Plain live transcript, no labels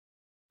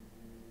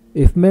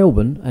If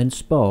Melbourne and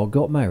Spa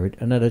got married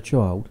and had a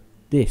child,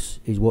 this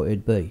is what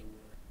it'd be.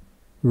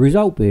 The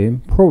result being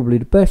probably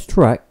the best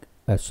track,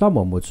 as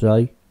someone would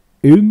say,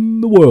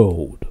 in the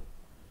world.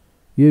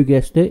 You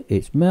guessed it,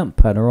 it's Mount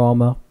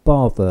Panorama,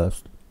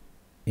 Bathurst,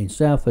 in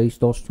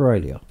southeast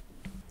Australia.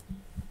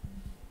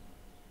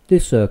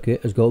 This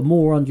circuit has got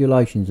more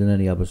undulations than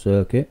any other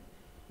circuit.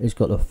 It's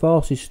got the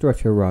fastest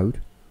stretch of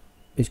road.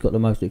 It's got the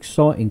most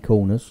exciting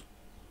corners.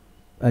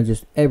 And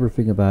just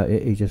everything about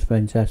it is just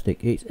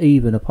fantastic. It's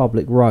even a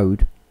public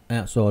road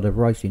outside of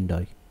racing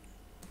day.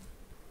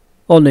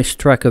 On this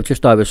track of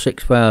just over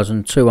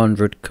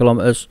 6,200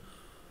 kilometres,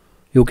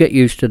 you'll get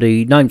used to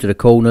the names of the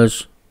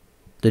corners,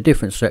 the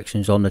different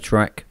sections on the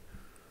track,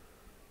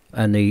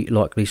 and the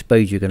likely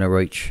speed you're going to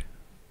reach.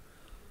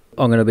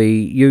 I'm going to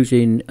be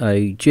using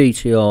a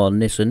GTR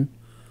Nissan,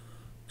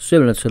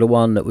 similar to the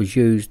one that was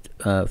used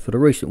for the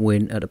recent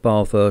win at the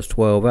Bathurst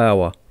 12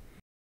 hour.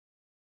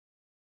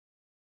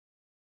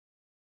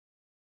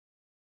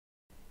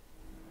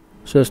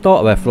 So to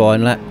start of our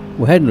flying lap,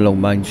 we're heading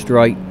along Main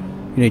Straight.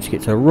 You need to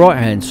get to the right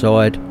hand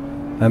side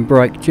and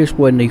brake just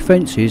when the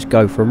fences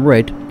go from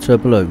red to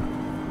blue.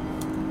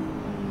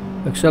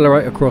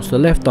 Accelerate across the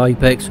left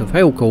apex of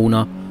Hill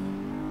Corner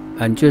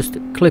and just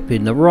clip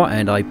in the right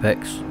hand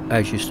apex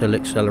as you're still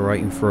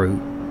accelerating through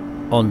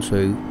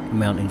onto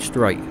Mountain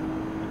Straight.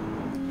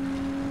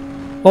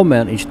 On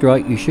Mountain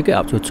Straight you should get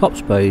up to a top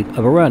speed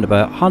of around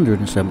about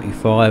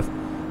 175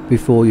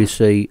 before you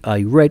see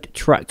a red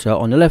tractor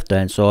on the left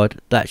hand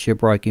side. That's your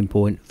braking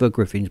point for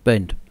Griffin's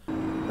Bend.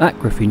 At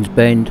Griffin's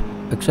Bend,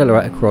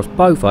 accelerate across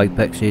both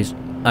apexes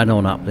and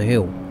on up the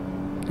hill.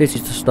 This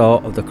is the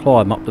start of the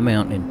climb up the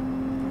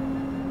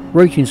mountain.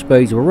 Reaching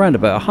speeds of around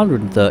about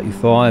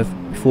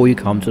 135 before you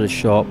come to the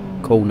sharp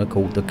corner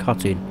called the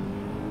Cutting.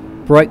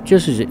 Brake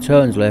just as it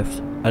turns left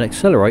and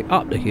accelerate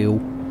up the hill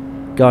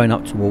going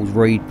up towards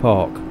Reed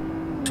Park.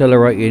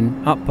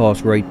 Accelerating up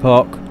past Reed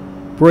Park,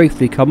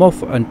 briefly come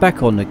off and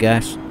back on the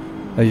gas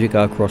as you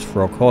go across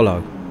Frog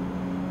Hollow.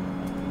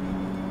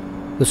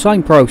 The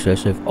same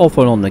process of off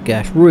and on the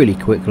gas really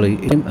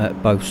quickly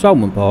at both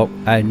Salmon Park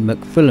and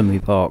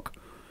McPhillamy Park.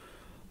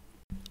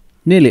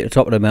 Nearly at the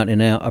top of the mountain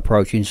now,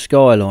 approaching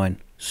Skyline.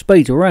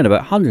 Speeds around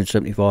about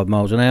 175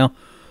 miles an hour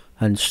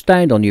and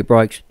stand on your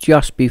brakes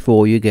just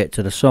before you get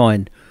to the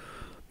sign.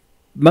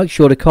 Make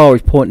sure the car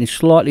is pointing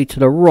slightly to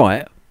the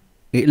right.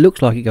 It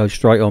looks like it goes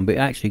straight on, but it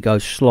actually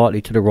goes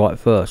slightly to the right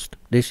first.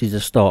 This is the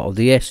start of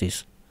the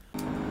S's.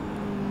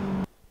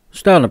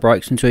 Stay on the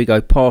brakes until you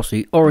go past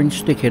the orange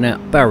sticking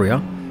out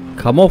barrier.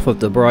 Come off of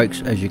the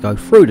brakes as you go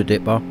through the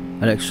dipper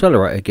and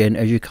accelerate again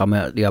as you come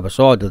out the other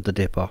side of the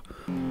dipper.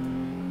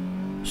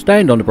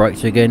 Stand on the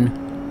brakes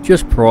again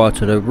just prior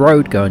to the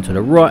road going to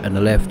the right and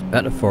the left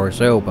at the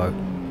Forest Elbow.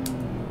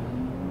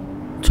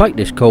 Take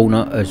this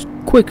corner as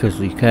quick as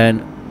you can,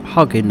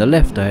 hugging the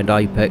left hand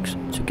apex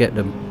to get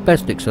the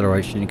best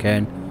acceleration you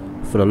can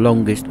for the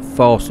longest,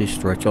 fastest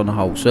stretch on the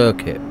whole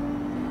circuit.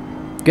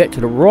 Get to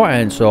the right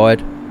hand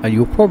side and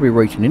you're probably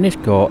reaching in this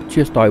car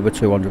just over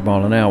 200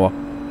 miles an hour.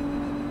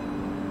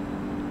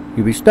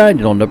 You'll be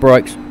standing on the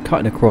brakes,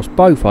 cutting across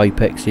both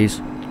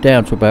apexes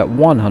down to about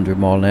 100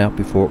 miles an hour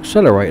before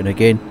accelerating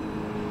again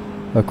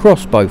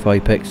across both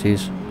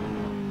apexes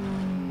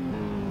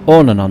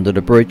on and under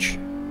the bridge.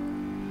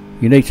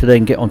 You need to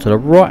then get onto the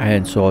right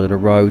hand side of the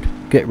road,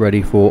 get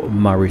ready for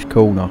Murray's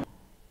Corner.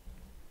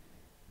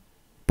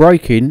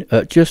 Braking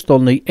at just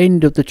on the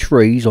end of the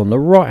trees on the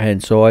right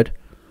hand side,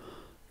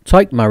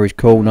 take Murray's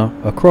Corner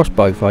across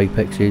both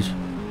apexes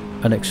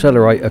and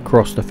accelerate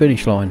across the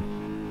finish line.